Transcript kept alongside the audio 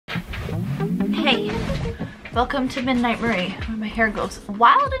Hi! Welcome to Midnight Marie, where my hair goes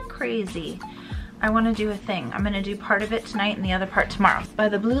wild and crazy. I want to do a thing. I'm going to do part of it tonight and the other part tomorrow. By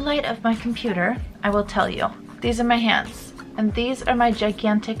the blue light of my computer, I will tell you. These are my hands, and these are my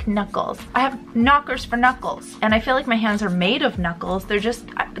gigantic knuckles. I have knockers for knuckles, and I feel like my hands are made of knuckles. They're just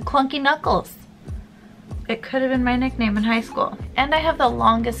clunky knuckles. It could have been my nickname in high school. And I have the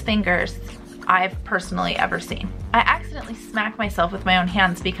longest fingers I've personally ever seen. I accidentally smack myself with my own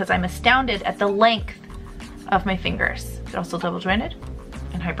hands because I'm astounded at the length of my fingers. They're also double jointed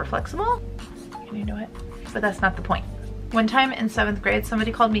and hyper flexible. Can you do it? But that's not the point. One time in 7th grade,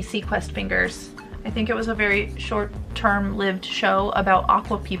 somebody called me Sequest fingers. I think it was a very short-term lived show about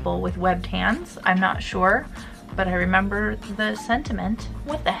aqua people with webbed hands. I'm not sure, but I remember the sentiment.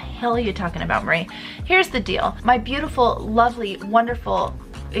 What the hell are you talking about, Marie? Here's the deal. My beautiful, lovely, wonderful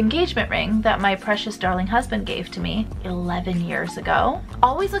engagement ring that my precious darling husband gave to me 11 years ago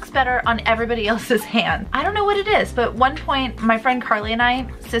always looks better on everybody else's hand. I don't know what it is, but one point my friend Carly and I,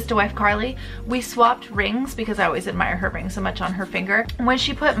 sister wife Carly, we swapped rings because I always admire her ring so much on her finger. And when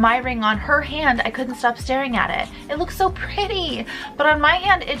she put my ring on her hand, I couldn't stop staring at it. It looks so pretty, but on my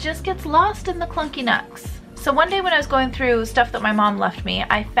hand it just gets lost in the clunky knucks. So one day when I was going through stuff that my mom left me,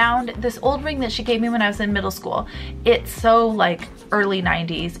 I found this old ring that she gave me when I was in middle school. It's so like early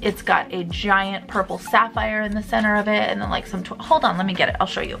 90s. It's got a giant purple sapphire in the center of it and then like some, hold on, let me get it, I'll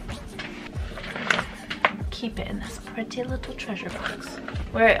show you. Keep it in this pretty little treasure box,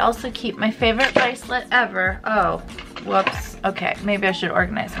 where I also keep my favorite bracelet ever. Oh, whoops. Okay, maybe I should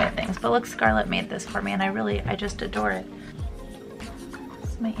organize my things, but look, Scarlett made this for me and I just adore it.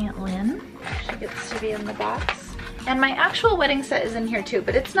 My Aunt Lynn. She gets to be in the box. And my actual wedding set is in here too,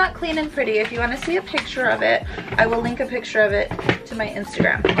 but it's not clean and pretty. If you want to see a picture of it, I will link a picture of it to my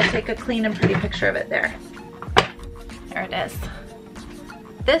Instagram. I'll take a clean and pretty picture of it there. There it is.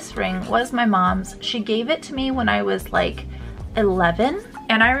 This ring was my mom's. She gave it to me when I was like 11,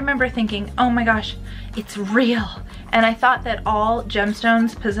 and I remember thinking, oh my gosh, it's real. And I thought that all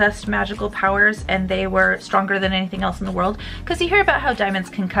gemstones possessed magical powers and they were stronger than anything else in the world. Because you hear about how diamonds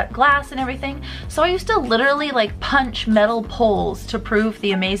can cut glass and everything. So I used to literally like punch metal poles to prove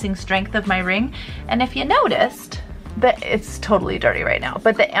the amazing strength of my ring. And if you noticed, it's totally dirty right now,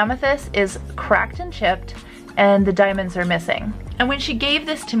 but the amethyst is cracked and chipped and the diamonds are missing. And when she gave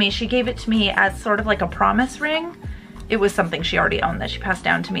this to me, she gave it to me as sort of like a promise ring. It was something she already owned that she passed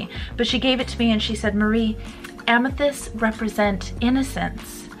down to me. But she gave it to me and she said, Marie, amethysts represent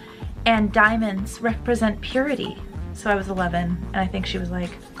innocence and diamonds represent purity. So I was 11 and I think she was like,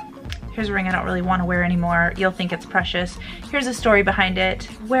 here's a ring I don't really want to wear anymore. You'll think it's precious. Here's a story behind it.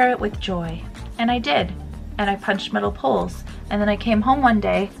 Wear it with joy. And I did. And I punched metal poles. And then I came home one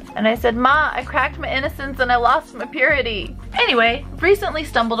day and I said, Ma, I cracked my innocence and I lost my purity. Anyway, recently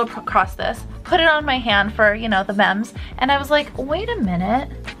stumbled across this, put it on my hand for, you know, the memes, and I was like, wait a minute,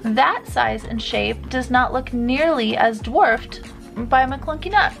 that size and shape does not look nearly as dwarfed by my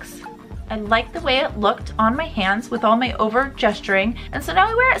clunky knucks. I like the way it looked on my hands with all my over gesturing, and so now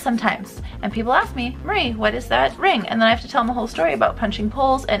I wear it sometimes. And people ask me, Marie, what is that ring? And then I have to tell them the whole story about punching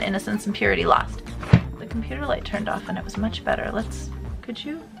poles and innocence and purity lost. The computer light turned off and it was much better. Could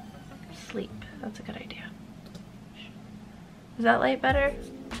you sleep? That's a good idea. Is that light better?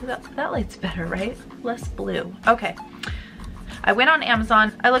 That light's better, right? Less blue. Okay. I went on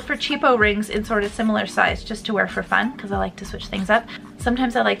Amazon. I looked for cheapo rings in sort of similar size just to wear for fun because I like to switch things up.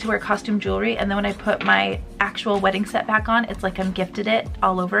 Sometimes I like to wear costume jewelry, and then when I put my actual wedding set back on, it's like I'm gifted it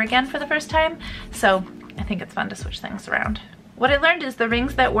all over again for the first time. So I think it's fun to switch things around. What I learned is the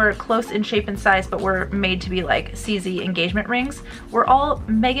rings that were close in shape and size but were made to be like CZ engagement rings were all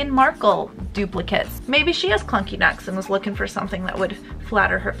Meghan Markle duplicates. Maybe she has clunky knucks and was looking for something that would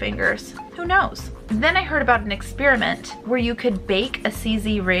flatter her fingers. Who knows? Then I heard about an experiment where you could bake a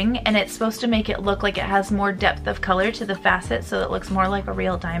CZ ring and it's supposed to make it look like it has more depth of color to the facet so it looks more like a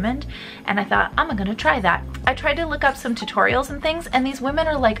real diamond. And I thought, I'm gonna try that. I tried to look up some tutorials and things, and these women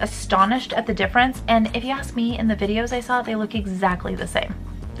are like astonished at the difference. And if you ask me, in the videos I saw, they look exactly the same.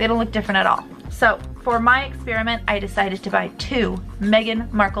 They don't look different at all. So for my experiment, I decided to buy 2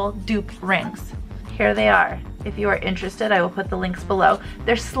 Meghan Markle dupe rings. Here they are. If you are interested, I will put the links below.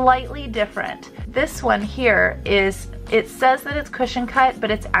 They're slightly different. This one here is, it says that it's cushion cut, but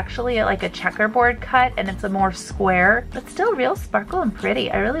it's actually like a checkerboard cut and it's a more square, but still real sparkle and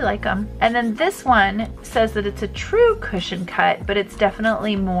pretty. I really like them. And then this one says that it's a true cushion cut, but it's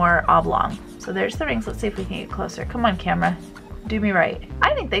definitely more oblong. So there's the rings. Let's see if we can get closer. Come on, camera. Do me right.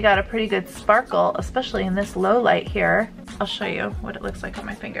 I think they got a pretty good sparkle, especially in this low light here. I'll show you what it looks like on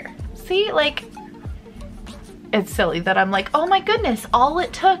my finger. See, like, it's silly that I'm like, oh my goodness, all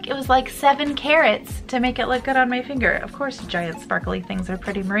it took, it was like 7 carats to make it look good on my finger. Of course, giant sparkly things are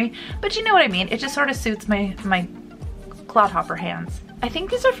pretty, Marie, but you know what I mean. It just sort of suits my cloudhopper hands. I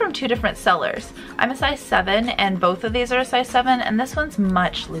think these are from 2 different sellers. I'm a size 7 and both of these are a size 7, and this one's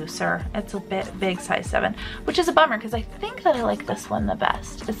much looser. It's a bit big size 7, which is a bummer because I think that I like this one the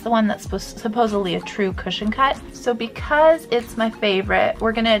best. It's the one that's supposedly a true cushion cut. So because it's my favorite,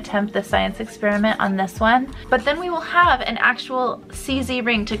 we're gonna attempt the science experiment on this one, but then we will have an actual CZ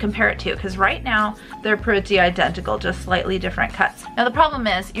ring to compare it to, because right now they're pretty identical, just slightly different cuts. Now the problem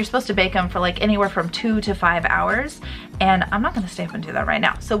is you're supposed to bake them for like anywhere from 2 to 5 hours, and I'm not gonna stay up and do that right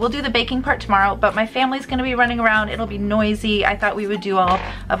now. So we'll do the baking part tomorrow, but my family's gonna be running around. It'll be noisy. I thought we would do all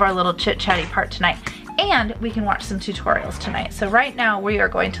of our little chit-chatty part tonight, and we can watch some tutorials tonight. So right now we are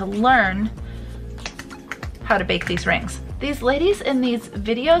going to learn how to bake these rings. These ladies in these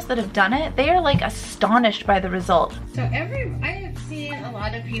videos that have done it, they are like astonished by the result. So I have seen a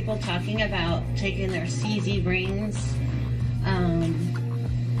lot of people talking about taking their CZ rings,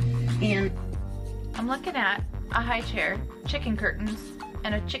 and I'm looking at a high chair, chicken curtains,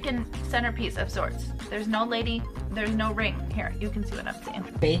 and a chicken centerpiece of sorts. There's no lady, there's no ring. Here, you can see what I'm saying.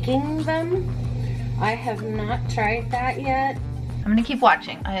 baking them. I have not tried that yet. I'm gonna keep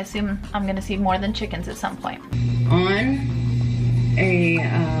watching. I assume I'm gonna see more than chickens at some point. On a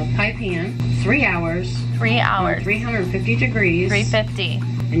pie pan, 3 hours. 3 hours. 350 degrees. 350.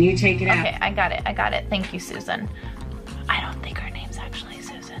 And you take it out. Okay, I got it. Thank you, Susan. I don't think her name's actually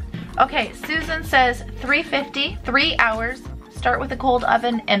Susan. Okay, Susan says 350, 3 hours. Start with a cold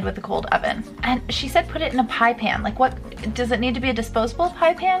oven, end with a cold oven. And she said put it in a pie pan. Like what, does it need to be a disposable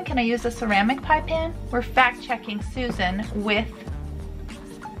pie pan? Can I use a ceramic pie pan? We're fact checking Susan with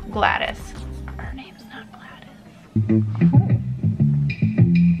Gladys. Her name's not Gladys.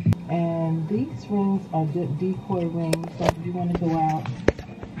 And these rings are good decoy rings. So if you want to go out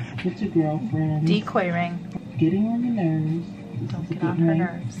with your girlfriend. Decoy ring. Getting on your nerves. Don't get on her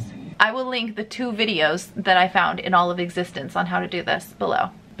nerves. I will link the 2 videos that I found in all of existence on how to do this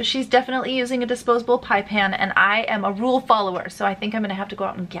below. But she's definitely using a disposable pie pan, and I am a rule follower, so I think I'm gonna have to go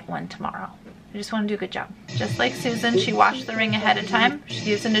out and get one tomorrow. I just wanna do a good job. Just like Susan, she washed the ring ahead of time. She's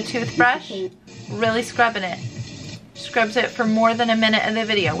using a toothbrush, really scrubbing it. Scrubs it for more than a minute in the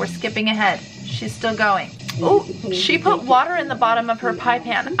video. We're skipping ahead. She's still going. Oh, she put water in the bottom of her pie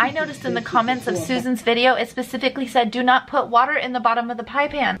pan. I noticed in the comments of Susan's video, it specifically said, do not put water in the bottom of the pie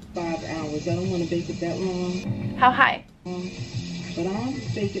pan. 5 hours. I don't want to bake it that long. How high? But I'll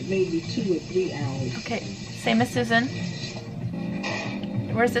bake it maybe 2 or 3 hours. Okay, same as Susan.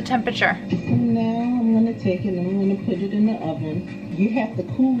 Where's the temperature? Now I'm going to take it and I'm going to put it in the oven. You have to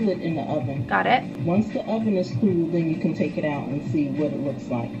cool it in the oven. Got it. Once the oven is cool, then you can take it out and see what it looks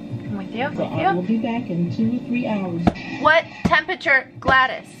like. I'm with you. So I will be back in 2 or 3 hours. What temperature,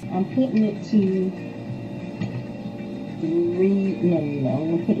 Gladys? I'm putting it to 3, no, I'm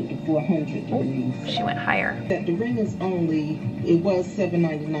gonna put it to 400 degrees. She went higher. That the ring is only, it was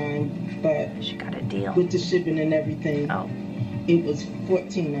 $7.99, but She got a deal. with the shipping and everything, Oh, it was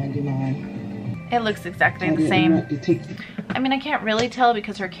 $14.99. it looks exactly the same. I mean, I can't really tell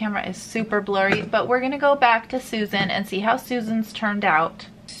because her camera is super blurry, but we're gonna go back to Susan and see how Susan's turned out.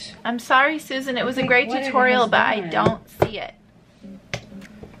 I'm sorry, Susan, it was a great tutorial, but I don't see it.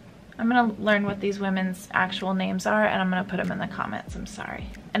 I'm gonna learn what these women's actual names are, and I'm gonna put them in the comments. I'm sorry.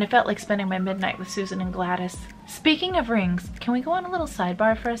 And I felt like spending my midnight with Susan and Gladys. Speaking of rings, can we go on a little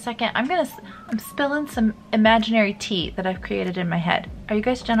sidebar for a second? I'm spilling some imaginary tea that I've created in my head. Are you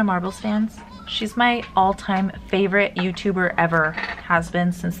guys Jenna Marbles fans? She's my all-time favorite YouTuber ever, has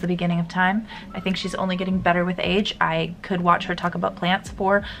been since the beginning of time. I think she's only getting better with age. I could watch her talk about plants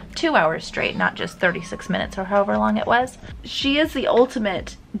for 2 hours straight, not just 36 minutes or however long it was. She is the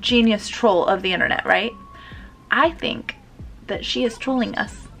ultimate genius troll of the internet, right? I think that she is trolling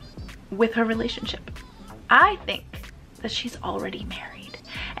us with her relationship. I think that she's already married.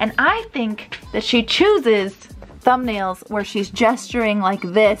 And I think that she chooses thumbnails where she's gesturing like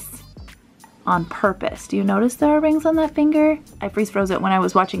this on purpose. Do you notice there are rings on that finger? I freeze froze it when I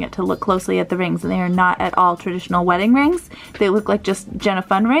was watching it to look closely at the rings, and they are not at all traditional wedding rings. They look like just Jenna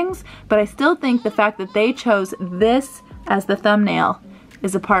Fun rings, but I still think the fact that they chose this as the thumbnail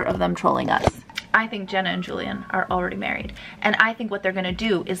is a part of them trolling us. I think Jenna and Julian are already married, and I think what they're gonna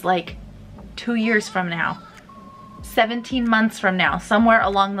do is like 2 years from now, 17 months from now, somewhere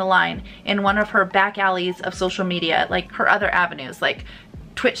along the line, in one of her back alleys of social media, like her other avenues, like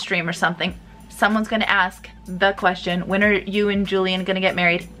Twitch stream or something, someone's gonna ask the question, when are you and Julian gonna get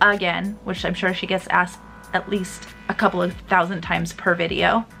married again? Which I'm sure she gets asked at least a couple of thousand times per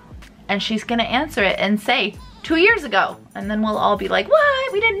video. And she's gonna answer it and say, 2 years ago. And then we'll all be like,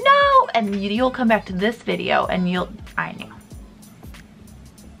 what? We didn't know. And you'll come back to this video and I knew.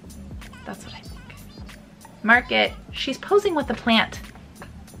 That's what I think. Mark it. She's posing with a plant.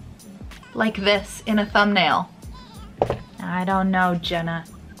 Like this in a thumbnail. I don't know, Jenna.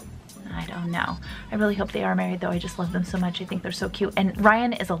 I don't know. I really hope they are married though. I just love them so much. I think they're so cute. And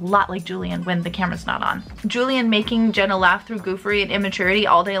Ryan is a lot like Julian when the camera's not on. Julian making Jenna laugh through goofery and immaturity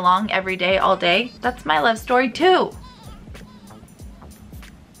all day long, every day, all day. That's my love story too.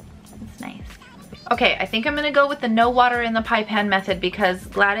 It's nice. Okay, I think I'm gonna go with the no water in the pie pan method because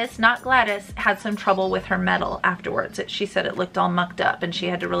Gladys, not Gladys, had some trouble with her metal afterwards. She said it looked all mucked up and she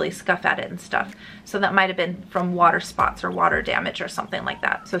had to really scuff at it and stuff. So that might have been from water spots or water damage or something like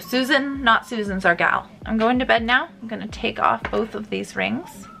that. So Susan, not Susan's our gal. I'm going to bed now. I'm gonna take off both of these rings.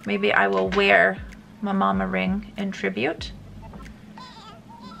 Maybe I will wear my mama ring in tribute.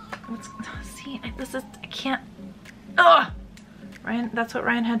 See, I can't, ugh! Ryan, that's what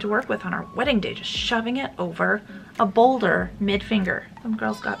Ryan had to work with on our wedding day, just shoving it over a boulder mid-finger. Some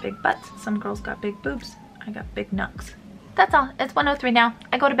girls got big butts, some girls got big boobs. I got big nucks. That's all. It's 1:03 now.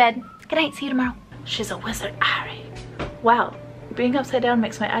 I go to bed. Good night. See you tomorrow. She's a wizard. All right. Wow. Being upside down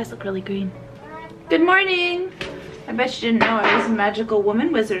makes my eyes look really green. Good morning. I bet you didn't know I was a magical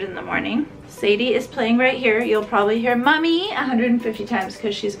woman wizard in the morning. Sadie is playing right here. You'll probably hear mommy 150 times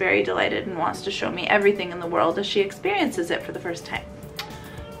because she's very delighted and wants to show me everything in the world as she experiences it for the first time.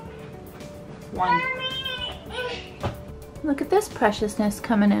 One. Look at this preciousness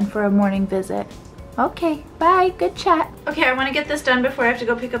coming in for a morning visit. Okay, bye, good chat. Okay, I want to get this done before I have to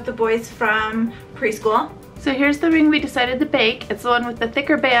go pick up the boys from preschool. So here's the ring we decided to bake. It's the one with the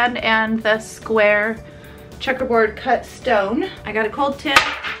thicker band and the square checkerboard cut stone. I got a cold tin.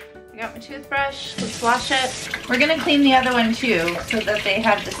 I got my toothbrush. Let's wash it. We're gonna clean the other one too so that they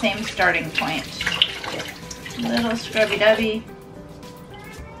have the same starting point. Little scrubby-dubby.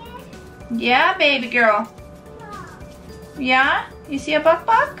 Yeah, baby girl. Yeah? You see a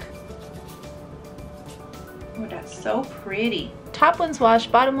buck-buck? Oh, that's so pretty. Top one's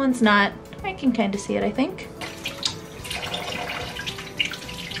washed, bottom one's not. I can kind of see it, I think.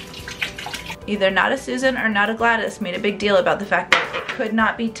 Either not a Susan or not a Gladys made a big deal about the fact that it could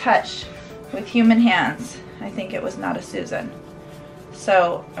not be touched with human hands. I think it was not a Susan.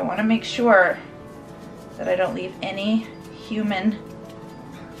 So I want to make sure that I don't leave any human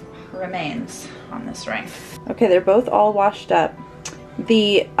remains on this ring. Okay, they're both all washed up.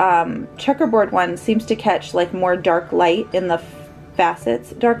 The checkerboard one seems to catch like more dark light in the facets.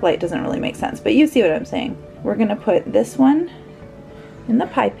 Dark light doesn't really make sense, but you see what I'm saying. We're gonna put this one in the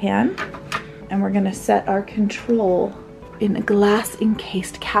pie pan and we're gonna set our control in a glass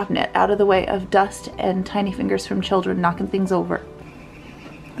encased cabinet out of the way of dust and tiny fingers from children knocking things over.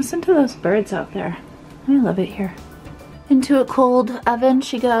 Listen to those birds out there. I love it here. Into a cold oven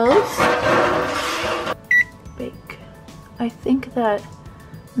she goes. Bake. I think that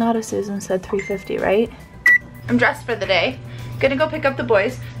not a Susan said 350, right? I'm dressed for the day. Gonna go pick up the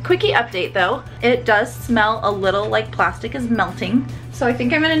boys. Quickie update though. It does smell a little like plastic is melting. So I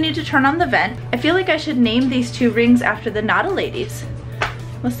think I'm gonna need to turn on the vent. I feel like I should name these two rings after the Nada ladies.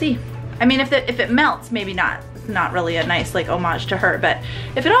 We'll see. I mean, if it melts, maybe not. It's not really a nice like homage to her, but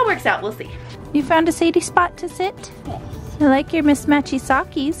if it all works out, we'll see. You found a Sadie spot to sit? I like your mismatchy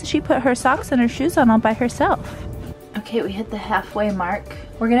sockies. She put her socks and her shoes on all by herself. Okay, we hit the halfway mark.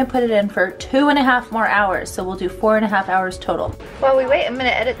 We're gonna put it in for 2.5 more hours, so we'll do 4.5 hours total. While we wait, I'm gonna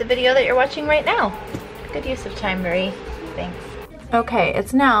edit the video that you're watching right now. Good use of time, Marie. Thanks. Okay,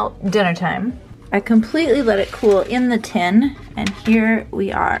 it's now dinner time. I completely let it cool in the tin, and here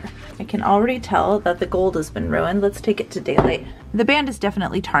we are. I can already tell that the gold has been ruined. Let's take it to daylight. The band is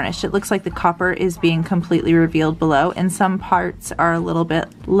definitely tarnished. It looks like the copper is being completely revealed below, and some parts are a little bit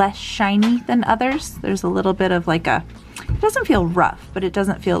less shiny than others. There's a little bit of like a, it doesn't feel rough, but it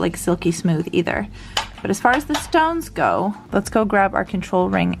doesn't feel like silky smooth either. But as far as the stones go, let's go grab our control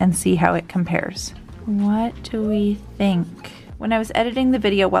ring and see how it compares. What do we think? When I was editing the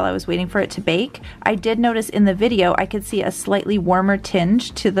video while I was waiting for it to bake, I did notice in the video I could see a slightly warmer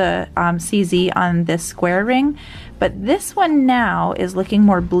tinge to the CZ on this square ring, but this one now is looking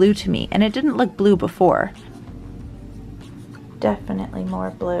more blue to me, and it didn't look blue before. Definitely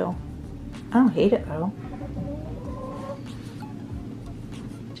more blue. I don't hate it though.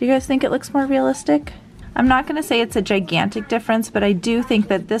 Do you guys think it looks more realistic? I'm not gonna say it's a gigantic difference, but I do think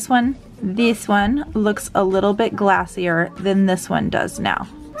that this one looks a little bit glassier than this one does now.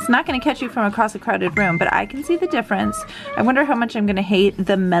 It's not going to catch you from across a crowded room, but I can see the difference. I wonder how much I'm going to hate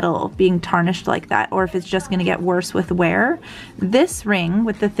the metal being tarnished like that, or if it's just going to get worse with wear. This ring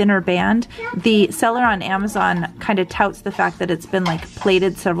with the thinner band, the seller on Amazon kind of touts the fact that it's been like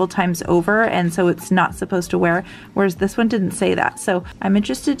plated several times over, and so it's not supposed to wear, whereas this one didn't say that. So I'm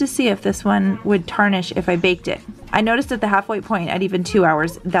interested to see if this one would tarnish if I baked it. I noticed at the halfway point at even 2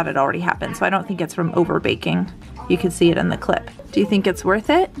 hours that had already happened, so I don't think it's from over baking. You can see it in the clip. Do you think it's worth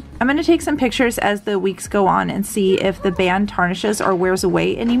it? I'm gonna take some pictures as the weeks go on and see if the band tarnishes or wears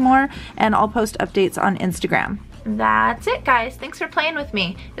away anymore, and I'll post updates on Instagram. That's it, guys. Thanks for playing with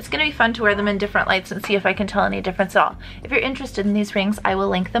me. It's gonna be fun to wear them in different lights and see if I can tell any difference at all. If you're interested in these rings, I will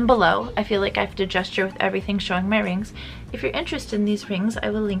link them below. I feel like I have to gesture with everything showing my rings. If you're interested in these rings, I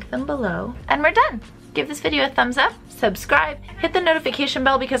will link them below. And we're done. Give this video a thumbs up, subscribe, hit the notification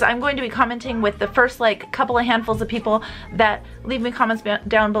bell because I'm going to be commenting with the first like couple of handfuls of people that leave me comments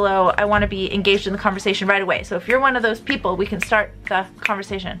down below. I want to be engaged in the conversation right away. So if you're one of those people, we can start the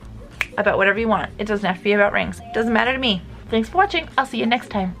conversation about whatever you want. It doesn't have to be about rings. It doesn't matter to me. Thanks for watching. I'll see you next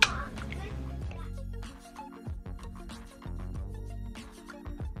time.